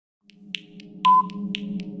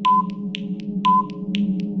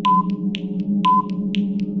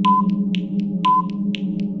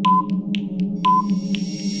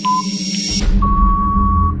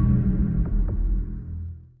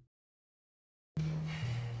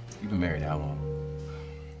You've been married how long?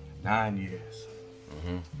 9 years.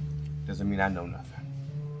 Doesn't mean I know nothing.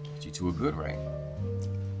 But you two are good, right?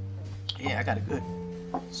 Yeah, I got it good.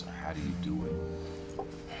 So how do you do it?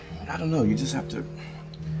 I don't know. You just have to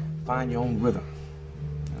find your own rhythm.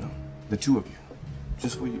 You know, the two of you,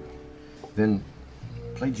 just for you. Then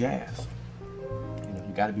play jazz. You know,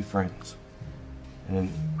 you got to be friends. And then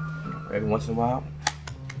every once in a while,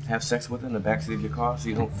 have sex with her in the backseat of your car so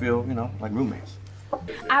you don't feel, you know, like roommates.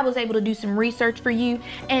 I was able to do some research for you,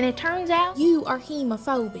 and it turns out you are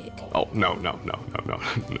hemophobic. Oh, no.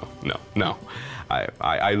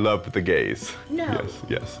 I love the gays. No.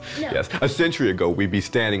 Yes. No. Yes. A century ago, we'd be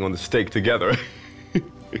standing on the stake together.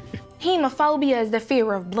 Hemophobia is the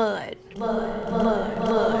fear of blood.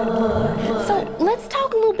 So let's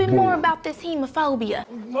talk a little bit more about this hemophobia.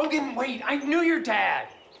 Logan, wait, I knew your dad.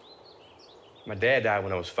 My dad died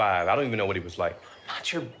when I was 5. I don't even know what he was like.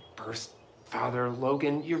 Not your birth father,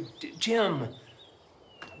 Logan. You're Jim,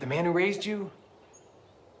 the man who raised you.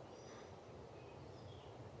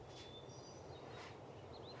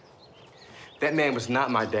 That man was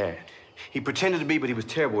not my dad. He pretended to be, but he was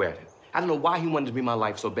terrible at it. I don't know why he wanted to be my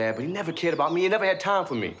life so bad, but he never cared about me. He never had time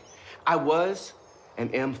for me. I was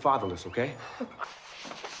and am fatherless, okay?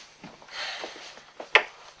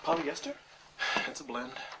 Polyester? It's a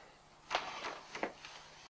blend.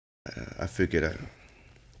 I figured I'd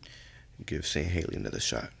give St. Haley another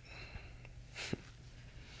shot.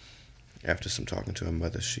 After some talking to her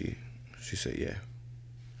mother, she said, yeah.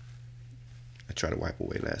 I tried to wipe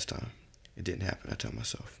away last time. It didn't happen, I tell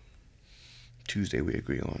myself. Tuesday we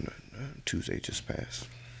agree on. Tuesday just passed.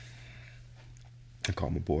 I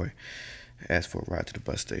called my boy, asked for a ride to the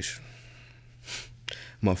bus station.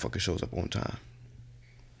 Motherfucker shows up on time.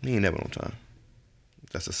 He ain't never on time.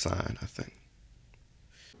 That's a sign, I think.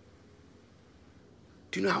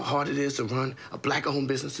 Do you know how hard it is to run a black-owned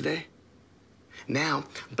business today? Now,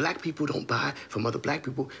 black people don't buy from other black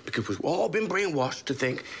people because we've all been brainwashed to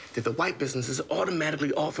think that the white businesses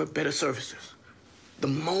automatically offer better services. The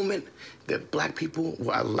moment that black people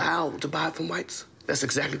were allowed to buy from whites, that's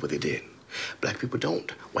exactly what they did. Black people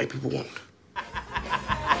don't, white people won't.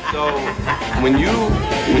 So, when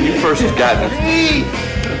you first got this...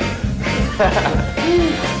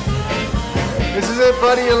 This is it,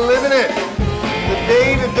 buddy, you're living it. The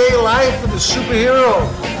day-to-day life of the superhero.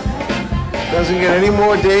 Doesn't get any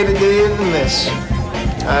more day-to-day than this.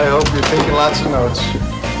 I hope you're taking lots of notes.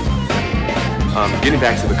 Getting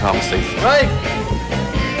back to the conversation. Right.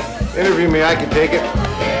 Interview me, I can take it.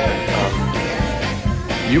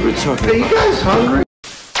 You were talking Are you guys hungry?